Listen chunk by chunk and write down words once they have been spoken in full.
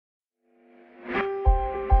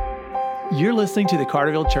You're listening to the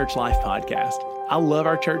Carterville Church Life Podcast. I love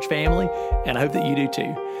our church family, and I hope that you do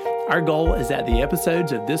too. Our goal is that the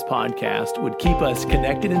episodes of this podcast would keep us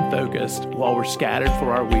connected and focused while we're scattered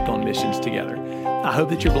for our week on missions together. I hope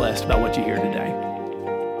that you're blessed by what you hear today.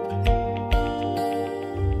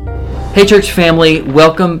 Hey church family,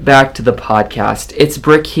 welcome back to the podcast. It's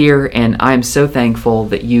Brick here, and I'm so thankful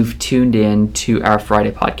that you've tuned in to our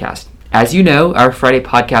Friday podcast. As you know, our Friday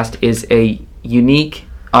podcast is a unique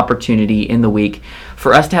opportunity in the week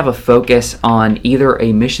for us to have a focus on either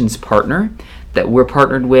a missions partner that we're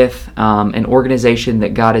partnered with, an organization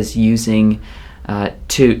that God is using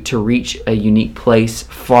to reach a unique place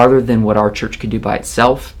farther than what our church could do by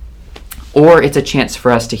itself, or it's a chance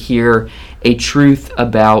for us to hear a truth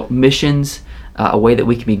about missions, a way that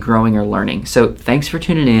we can be growing or learning. So thanks for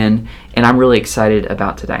tuning in, and I'm really excited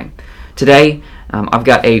about today. Today, I've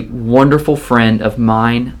got a wonderful friend of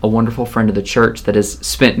mine, a wonderful friend of the church that has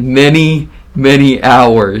spent many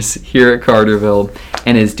hours here at Carterville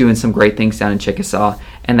and is doing some great things down in Chickasaw,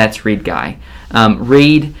 and that's Reed Guy.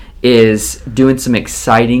 Reed is doing some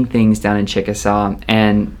exciting things down in Chickasaw,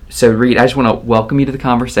 and so Reed, I just want to welcome you to the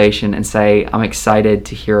conversation and say I'm excited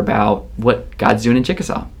to hear about what God's doing in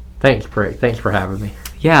Chickasaw. Thanks, Brick. Thanks for having me.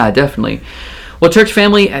 Yeah, definitely. Well, church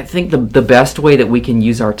family, I think the best way that we can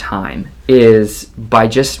use our time is by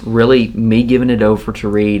just really me giving it over to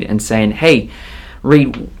Reed and saying, hey,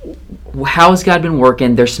 Reed, how has God been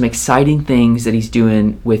working? There's some exciting things that he's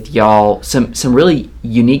doing with y'all, some really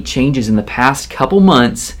unique changes in the past couple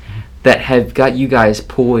months that have got you guys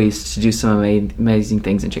poised to do some amazing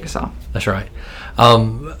things in Chickasaw. That's right.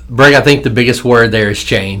 Brick, I think the biggest word there is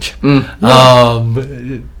change.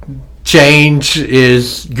 Change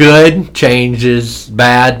is good, change is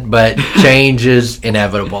bad, but change is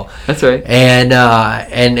inevitable. That's right.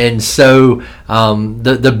 And so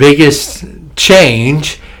the biggest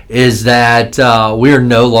change is that we are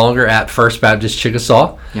no longer at First Baptist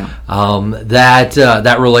Chickasaw. Yeah.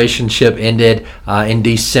 That relationship ended in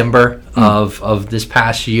December of this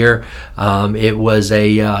past year. It was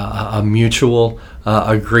a mutual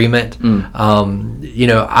agreement.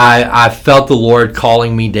 I felt the Lord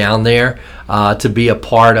calling me down there to be a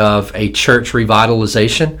part of a church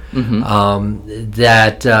revitalization,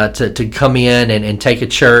 to come in and take a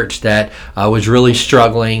church that was really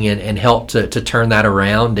struggling and help to turn that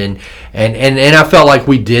around, and I felt like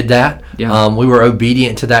we did that. Yeah. We were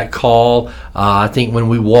obedient to that call. I think when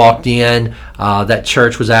we walked in, that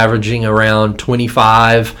church was averaging around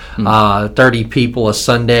 25, 30 people a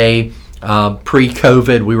Sunday.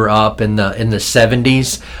 Pre-COVID, we were up in the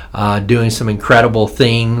 70s, doing some incredible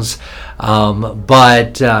things.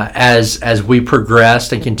 But as we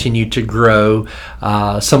progressed and continued to grow,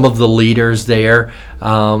 some of the leaders there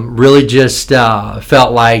really just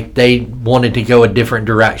felt like they wanted to go a different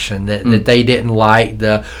direction. That they didn't like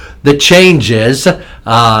the changes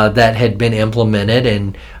that had been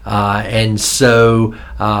implemented, and so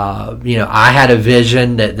I had a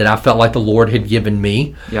vision that I felt like the Lord had given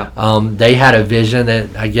me. Yeah. They had a vision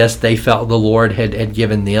that I guess they felt the Lord had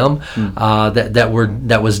given them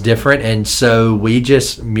that was different, and so we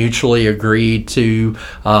just mutually agreed to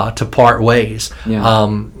part ways.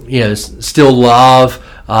 Yeah. Still love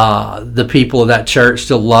the people of that church,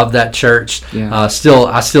 still love that church. Yeah. I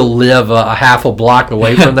still live a half a block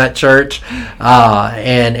away from that church,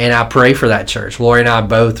 and I pray for that church. Lori and I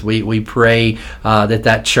both we pray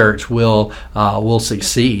that church will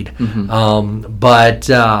succeed. But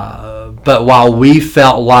while we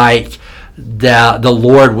felt like that the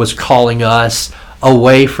Lord was calling us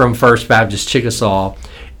away from First Baptist Chickasaw,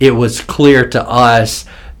 it was clear to us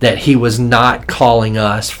that he was not calling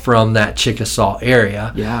us from that Chickasaw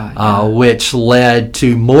area, which led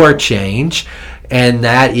to more change, and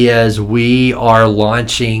that is we are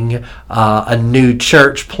launching a new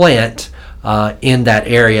church plant in that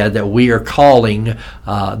area that we are calling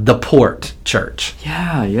the Port Church.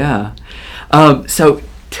 Yeah. So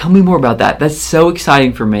tell me more about that. That's so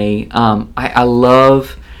exciting for me. I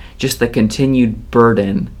love just the continued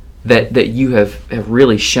burden that you have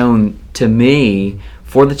really shown to me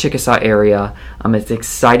for the Chickasaw area. It's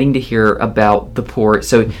exciting to hear about the port.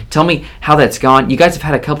 So tell me how that's gone. You guys have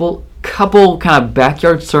had a couple kind of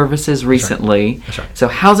backyard services recently. That's right. So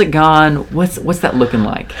how's it gone? What's that looking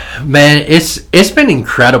like? Man, it's been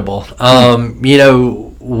incredible.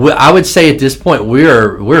 I would say at this point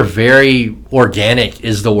we're very organic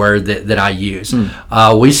is the word that I use.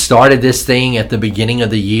 We started this thing at the beginning of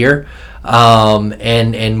the year.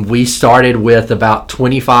 And we started with about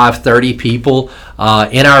 25, 30 people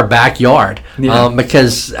in our backyard,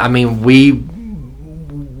 because I mean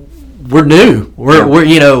we're new.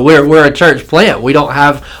 We're a church plant. We don't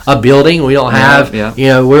have a building. We don't have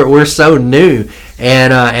we're so new.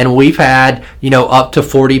 And we've had up to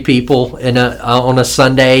 40 people on a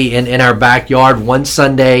Sunday in our backyard. One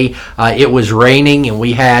Sunday it was raining and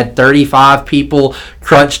we had 35 people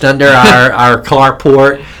crunched under our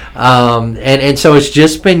carport. And so it's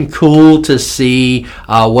just been cool to see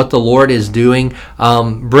what the Lord is doing.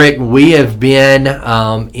 Brick, we have been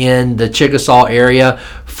in the Chickasaw area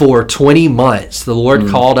for 20 months. The Lord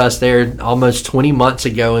called us there almost 20 months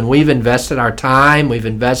ago, and we've invested our time, we've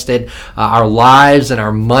invested our lives and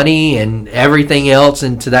our money and everything else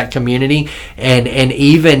into that community. And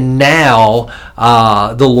even now,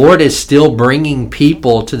 the Lord is still bringing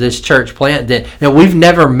people to this church plant that we've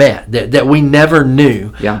never met, that we never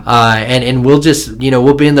knew. Yeah. And we'll just,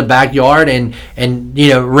 we'll be in the backyard and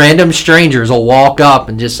random strangers will walk up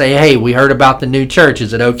and just say, hey, we heard about the new church.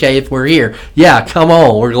 Is it okay if we're here? Yeah, come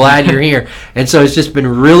on. We're glad you're here. And so it's just been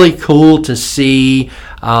really cool to see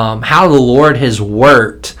how the Lord has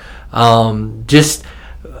worked. I just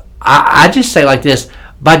say like this,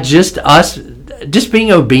 by just us, just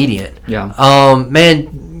being obedient. Yeah.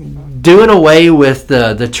 Man, doing away with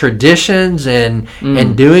the traditions and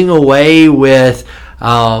doing away with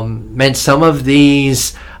some of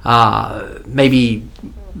these maybe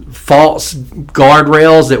false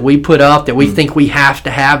guardrails that we put up that we think we have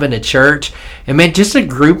to have in a church. And man, just a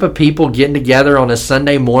group of people getting together on a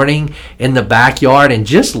Sunday morning in the backyard and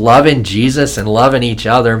just loving Jesus and loving each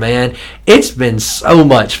other, man. It's been so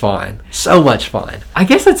much fun. So much fun. I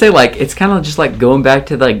guess I'd say it's kind of just like going back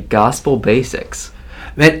to the gospel basics.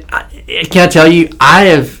 Man, can I tell you, I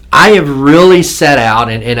have really set out,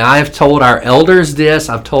 and I have told our elders this,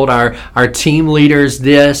 I've told our team leaders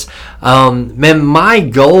this. Man, my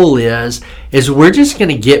goal is we're just going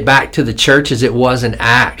to get back to the church as it was in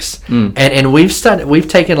Acts. And we've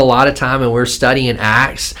taken a lot of time and we're studying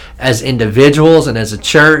Acts as individuals and as a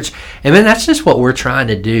church. And man, that's just what we're trying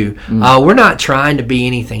to do. We're not trying to be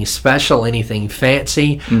anything special, anything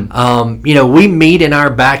fancy. We meet in our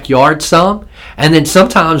backyard some. And then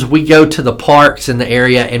sometimes we go to the parks in the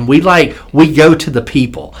area and we go to the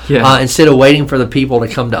people instead of waiting for the people to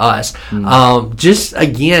come to us. Just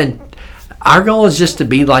again, our goal is just to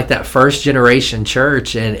be like that first generation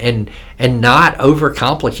church and not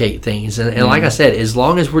overcomplicate things. And like I said, as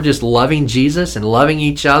long as we're just loving Jesus and loving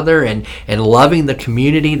each other and loving the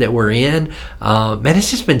community that we're in, man,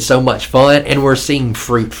 it's just been so much fun and we're seeing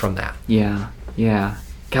fruit from that. Yeah.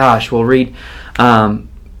 Gosh, well, Reed,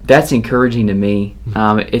 that's encouraging to me.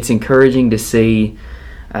 It's encouraging to see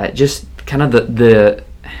just kind of the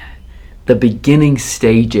beginning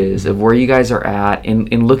stages of where you guys are at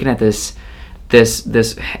in looking at this,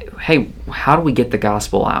 hey, how do we get the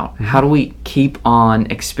gospel out? How do we keep on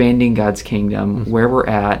expanding God's kingdom where we're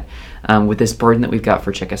at with this burden that we've got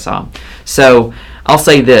for Chickasaw? So I'll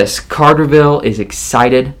say this, Carterville is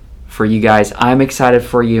excited for you guys. I'm excited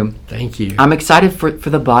for you. Thank you. I'm excited for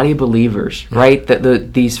the body of believers, right?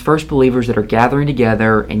 These first believers that are gathering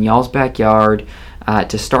together in y'all's backyard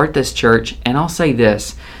to start this church. And I'll say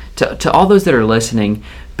this, to all those that are listening,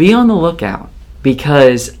 be on the lookout,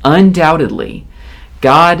 because undoubtedly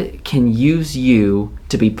God can use you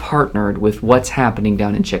to be partnered with what's happening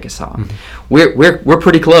down in Chickasaw. We're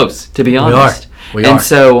pretty close, to be honest. We are.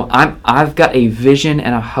 So I've got a vision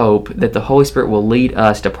and a hope that the Holy Spirit will lead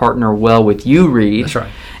us to partner well with you, Reed. That's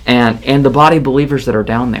right. And the body of believers that are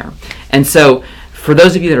down there. And so for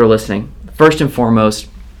those of you that are listening, first and foremost,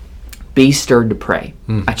 be stirred to pray.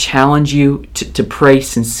 I challenge you to pray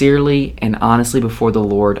sincerely and honestly before the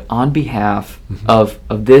Lord on behalf of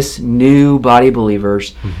this new body of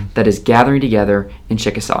believers that is gathering together in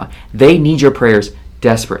Chickasaw. They need your prayers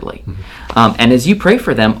desperately. And as you pray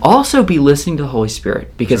for them, also be listening to the Holy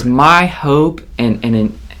Spirit, because my hope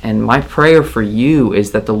and my prayer for you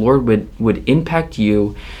is that the Lord would impact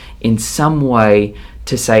you in some way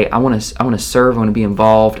to say, I want to serve, I want to be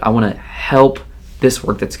involved, I want to help this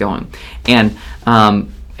work that's going. And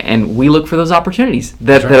we look for those opportunities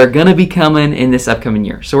that are going to be coming in this upcoming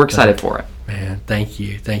year. So we're excited for it. Man, thank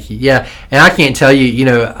you. Yeah, and I can't tell you,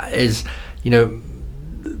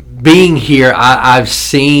 being here, I've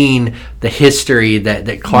seen the history that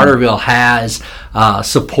Carterville has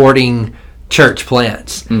supporting church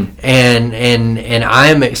plants. And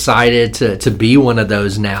I'm excited to be one of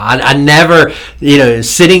those now. I never,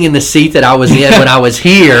 sitting in the seat that I was in when I was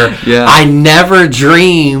here, I never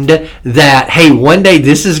dreamed that, hey, one day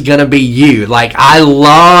this is going to be you. Like, I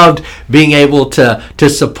loved being able to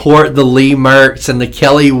support the Lee Merks and the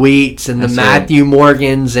Kelly Wheats and the Matthew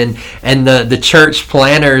Morgans and the church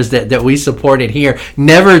planners that we supported here.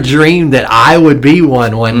 Never dreamed that I would be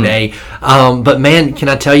one day. But man, can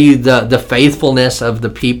I tell you the faithfulness of the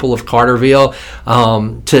people of Carterville,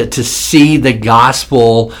 to see the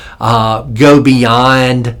gospel go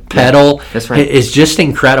beyond Petal is just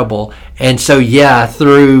incredible. And so,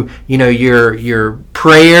 through your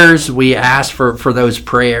prayers, we ask for those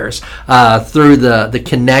prayers. Through the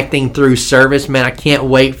connecting through service, man, I can't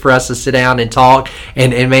wait for us to sit down and talk.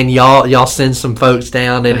 And man, y'all send some folks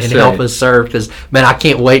down and help us serve, because man, I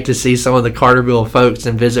can't wait to see some of the Carterville folks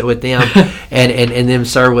and visit with them and them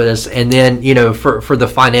serve with us. And then for the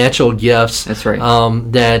financial gifts,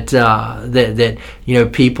 that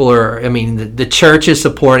people are. I mean, the church is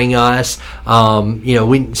supporting us. Some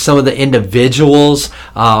of the individuals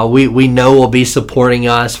we know will be supporting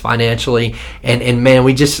us financially, and man,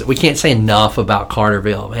 we can't say enough about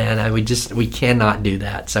Carterville, man. We cannot do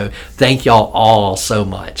that. So thank y'all all so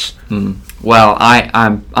much. Well,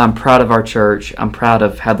 I'm proud of our church. I'm proud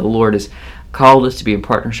of how the Lord has called us to be in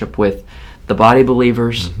partnership with the body of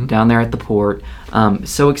believers down there at the port.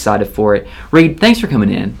 So excited for it. Reed, thanks for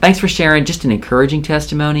coming in. Thanks for sharing just an encouraging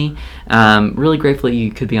testimony. Really grateful that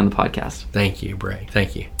you could be on the podcast. Thank you, Bray.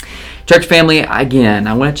 Thank you. Church family, again,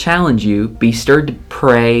 I want to challenge you. Be stirred to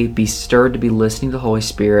pray. Be stirred to be listening to the Holy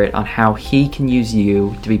Spirit on how He can use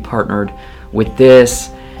you to be partnered with this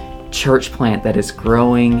church plant that is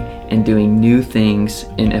growing and doing new things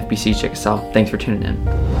in FBC Chickasaw. Thanks for tuning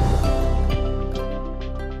in.